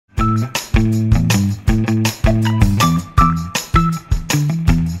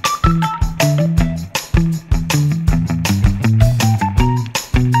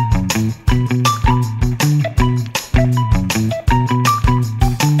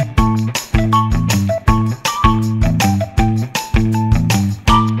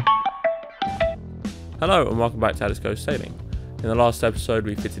and welcome back to Alice Goes Sailing. In the last episode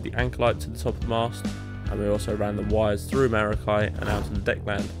we fitted the anchor light to the top of the mast, and we also ran the wires through Meraki and out to the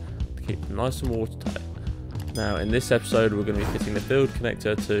deckland to keep them nice and watertight. Now in this episode we're going to be fitting the field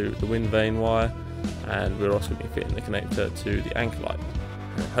connector to the wind vane wire, and we're also going to be fitting the connector to the anchor light.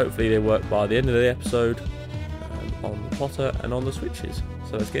 And hopefully they work by the end of the episode on the plotter and on the switches.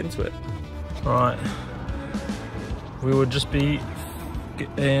 So let's get into it. Right, we would just be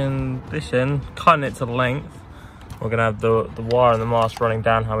in this end, cutting it to the length. We're going to have the wire and the mast running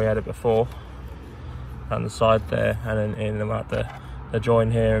down how we had it before, down the side there, and then in about the join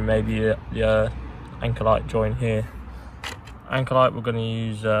here, and maybe the anchor light join here. Anchor light, we're going to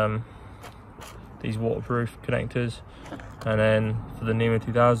use these waterproof connectors, and then for the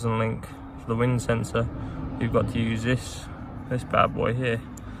NMEA2000 link for the wind sensor, we've got to use this bad boy here.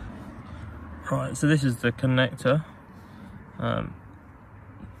 Right, so this is the connector.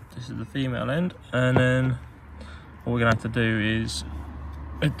 This is the female end, and then all we're gonna have to do is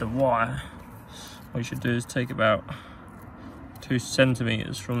with the wire, what you should do is take about 2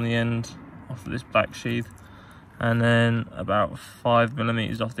 centimeters from the end off of this black sheath, and then about 5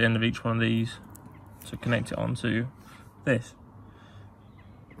 millimeters off the end of each one of these to connect it onto this.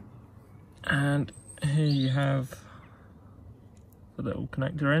 And here you have the little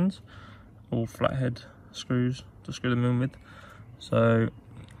connector ends, all flathead screws to screw them in with. So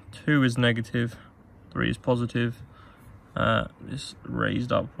 2 is negative, 3 is positive. This raised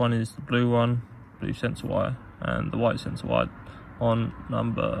up one is the blue one, blue sensor wire, and the white sensor wire on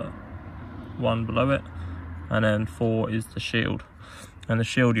number 1 below it, and then 4 is the shield. And the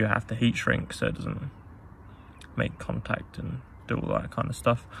shield you have to heat shrink so it doesn't make contact and do all that kind of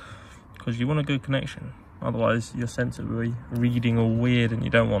stuff, because you want a good connection, otherwise your sensor will be reading all weird, and you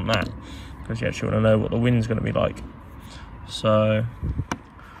don't want that, because you actually want to know what the wind's going to be like. So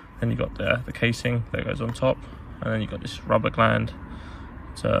then you got the casing that goes on top, and then you got this rubber gland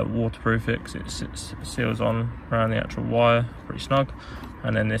to waterproof it, because it seals on around the actual wire pretty snug,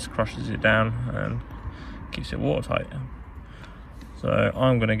 and then this crushes it down and keeps it watertight. So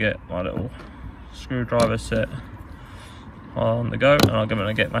I'm going to get my little screwdriver set on the go, and I'm going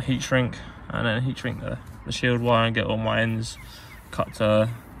to get my heat shrink, and then heat shrink the shield wire and get all my ends cut to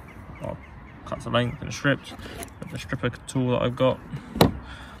length and stripped with the stripper tool that I've got.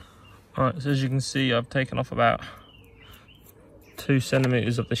 Alright, so as you can see, I've taken off about 2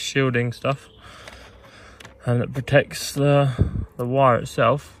 centimeters of the shielding stuff, and it protects the wire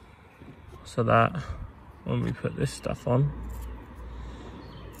itself, so that when we put this stuff on,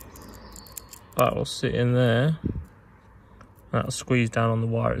 that will sit in there, that'll squeeze down on the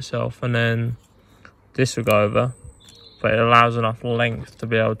wire itself, and then this will go over, but it allows enough length to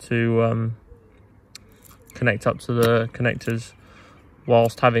be able to connect up to the connectors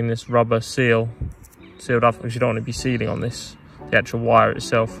whilst having this rubber sealed up, because you don't want to be sealing on the actual wire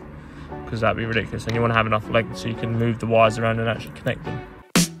itself, because that'd be ridiculous, and you want to have enough length so you can move the wires around and actually connect them.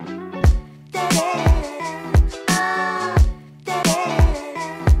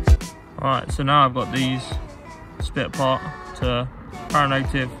 Alright, so now I've got these split apart to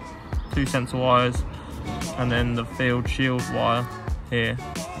paranegative 2 sensor wires, and then the field shield wire here.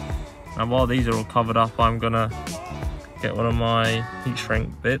 And while these are all covered up, I'm gonna get one of my heat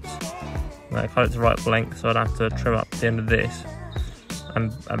shrink bits. I cut it to the right length, so I'd have to trim up the end of this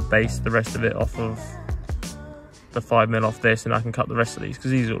and base the rest of it off of the 5mm off this, and I can cut the rest of these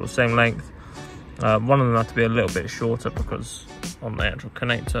because these are all the same length. One of them have to be a little bit shorter because on the actual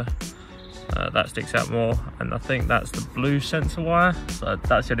connector that sticks out more, and I think that's the blue sensor wire, so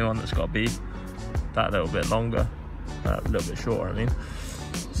that's the only one that's got to be that little bit longer, a little bit shorter I mean.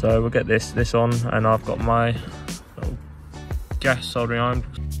 So we'll get this on, and I've got my little gas soldering iron.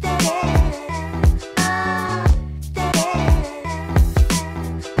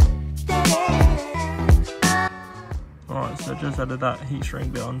 Alright, so just added that heat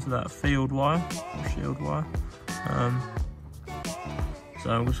shrink bit onto that field wire, or shield wire. So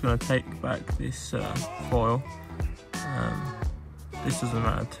I'm just going to take back this foil. This doesn't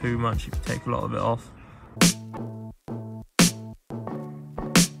matter too much if you take a lot of it off.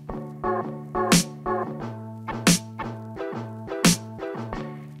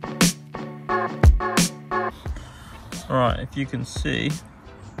 Alright, if you can see,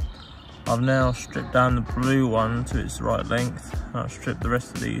 I've now stripped down the blue one to its right length. I've stripped the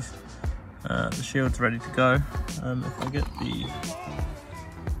rest of these. The shield's ready to go. If I get the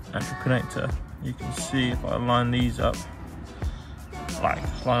actual connector, you can see if I line these up, like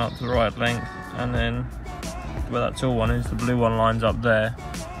line up to the right length, and then where that tool one is, the blue one lines up there.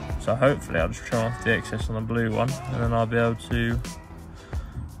 So hopefully I'll just trim off the excess on the blue one, and then I'll be able to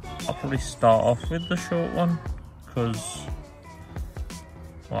I'll probably start off with the short one because,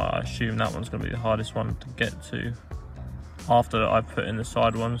 well, I assume that one's going to be the hardest one to get to after I put in the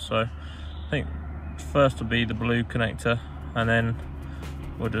side one. So I think first will be the blue connector, and then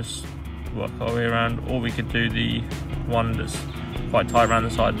we'll just work our way around, or we could do the one that's quite tight around the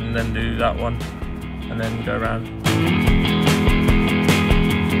side and then do that one and then go around.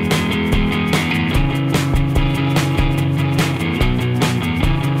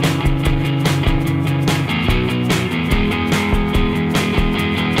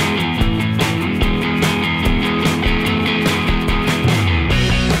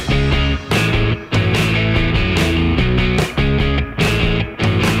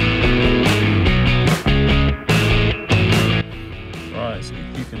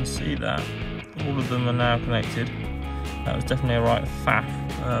 All of them are now connected. That was definitely a right faff.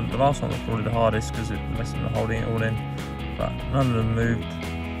 The last one was probably the hardest because it messed with holding it all in, but none of them moved.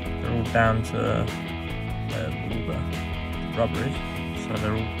 They're all down to all the rubber is, so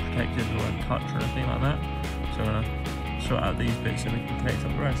they're all protected and won't touch or anything like that. So I'm going to sort out these bits so we can connect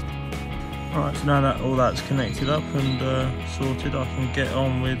up the rest. Alright, so now that all that's connected up and sorted, I can get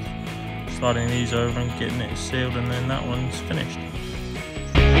on with sliding these over and getting it sealed, and then that one's finished.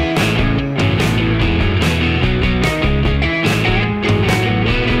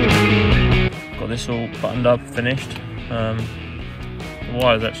 This all buttoned up, finished. The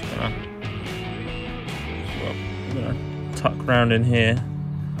wire's actually gonna tuck round in here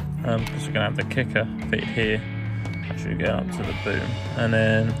because we're gonna have the kicker fitted here. Actually, get up to the boom, and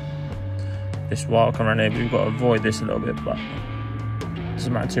then this wire will come around here. But we've got to avoid this a little bit, but it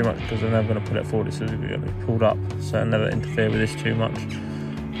doesn't matter too much because we're never going to pull it forward. It's going to be pulled up, so never interfere with this too much.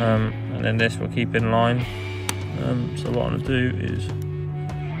 And then this we'll keep in line. So what I'm gonna do is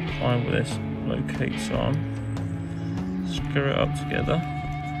find where this locates on, screw it up together,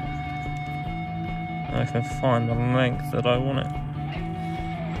 and I can find the length that I want it.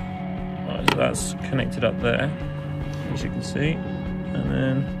 Right, so that's connected up there, as you can see, and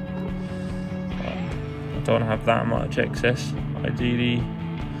then I don't want to have that much excess, ideally,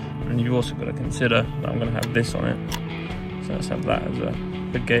 and you've also got to consider that I'm going to have this on it, so let's have that as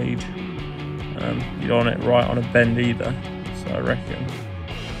a gauge. You don't want it right on a bend either, so I reckon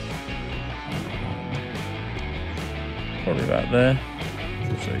probably about there,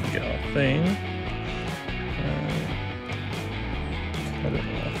 just so you can get our thing. Cut it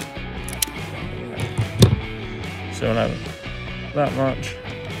off. So we'll have that much.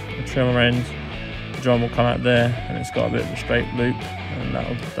 The trimmer end, the drum will come out there, and it's got a bit of a straight loop, and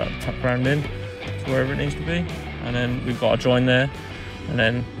that'll tuck around in to wherever it needs to be. And then we've got a join there, and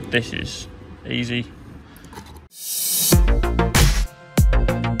then this is easy.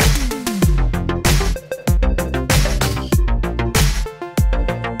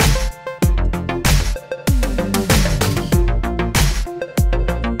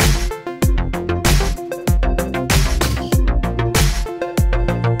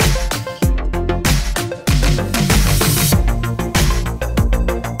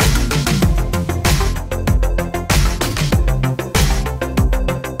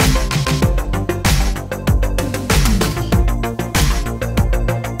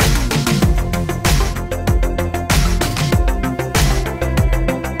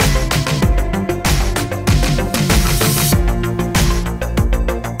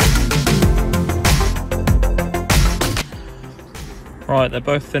 Right, they're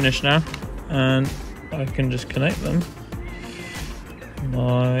both finished now, and I can just connect them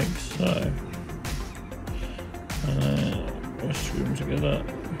like so. We'll screw them together.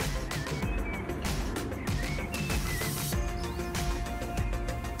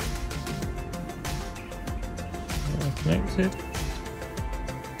 All connected.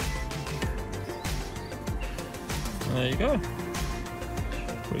 And there you go.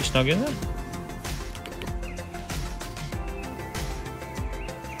 Pretty snug in there.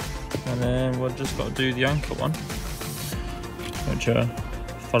 And then we've just got to do the anchor one, which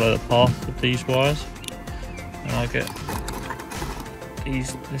follow the path of these wires, and I get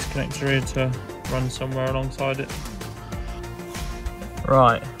this connector here to run somewhere alongside it.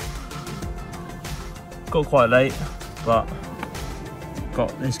 Right, got quite late, but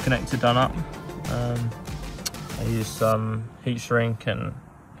got this connector done up. I used some heat shrink and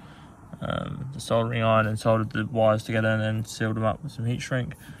the soldering iron and soldered the wires together, and then sealed them up with some heat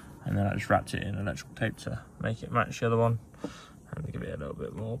shrink. And then I just wrapped it in electrical tape to make it match the other one and give it a little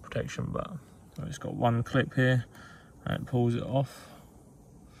bit more protection. But I've just got one clip here and it pulls it off.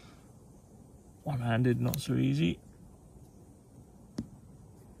 One-handed, not so easy.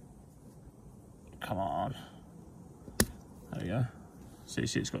 Come on. There we go. So you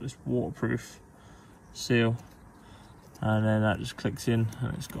see it's got this waterproof seal, and then that just clicks in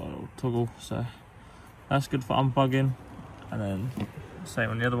and it's got a little toggle, so that's good for unplugging. And then same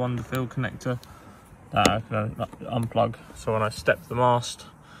on the other one, the field connector, that I can unplug. So when I step the mast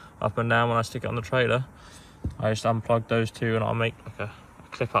up and down when I stick it on the trailer, I just unplug those two and I'll make like a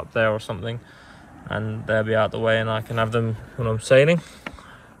clip up there or something, and they'll be out the way and I can have them when I'm sailing.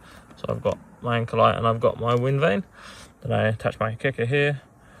 So I've got my anchor light and I've got my wind vane. Then I attach my kicker here.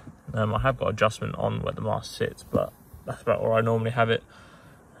 I have got adjustment on where the mast sits, but that's about where I normally have it.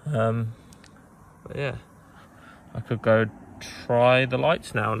 But yeah, I could go try the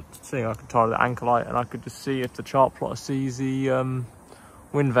lights now and see. I could try the anchor light and I could just see if the chart plotter sees the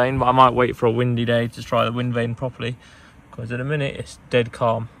wind vane, but I might wait for a windy day to try the wind vane properly, because in a minute it's dead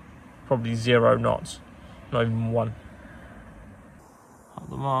calm, probably 0 knots, not even 1. Up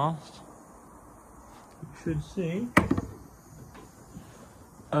the mast, you should see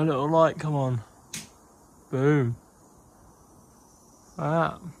a little light come on. Boom. Like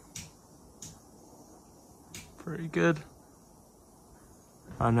that. Pretty good.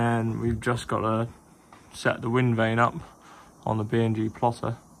 And then we've just got to set the wind vane up on the B&G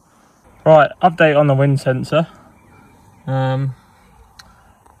plotter. Right, update on the wind sensor. Got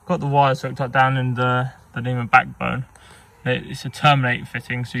the wires hooked up down in the NMEA backbone. It's a terminate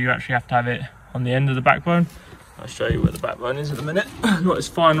fitting, so you actually have to have it on the end of the backbone. I'll show you where the backbone is in a minute. Not its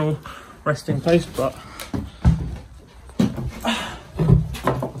final resting place, but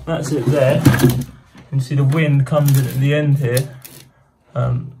that's it there. You can see the wind comes in at the end here.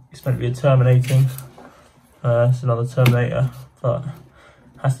 It's meant to be a terminating. It's another terminator, but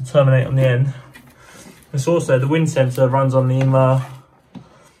it has to terminate on the end. It's also, the wind sensor runs on the NMEA,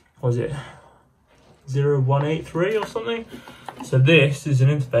 what is it, 0183 or something? So this is an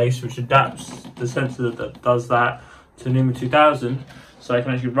interface which adapts the sensor that does that to NMEA2000, so I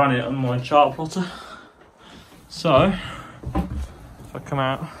can actually run it on my chart plotter. So, if I come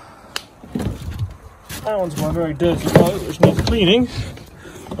out, that one's my very dirty boat which needs cleaning.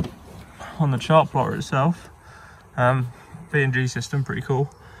 On the chart plotter itself, B&G system, pretty cool.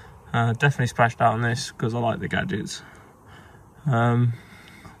 Definitely splashed out on this because I like the gadgets.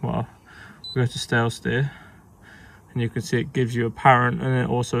 Well, we go to stale steer, and you can see it gives you apparent and then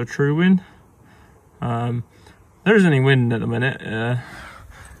also a true wind. There isn't any wind at the minute.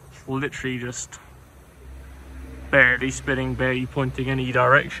 It's literally just barely spinning, barely pointing any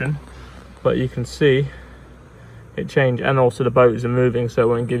direction, but you can see it change, and also the boats are moving, so it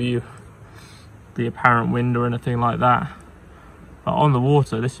won't give you the apparent wind or anything like that. But on the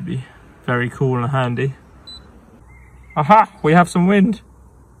water, this would be very cool and handy. Aha! We have some wind.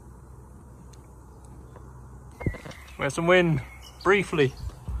 We have some wind, briefly.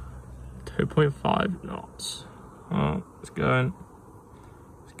 2.5 knots. Oh, it's going.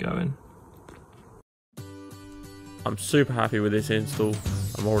 It's going. I'm super happy with this install.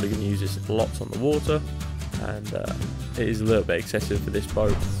 I'm already going to use this lots on the water, and it is a little bit excessive for this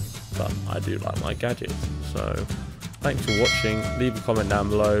boat, but I do like my gadgets. So thanks for watching. Leave a comment down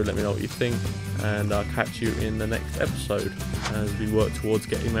below, let me know what you think, and I'll catch you in the next episode as we work towards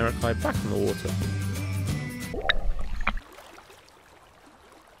getting Meraki back on the water.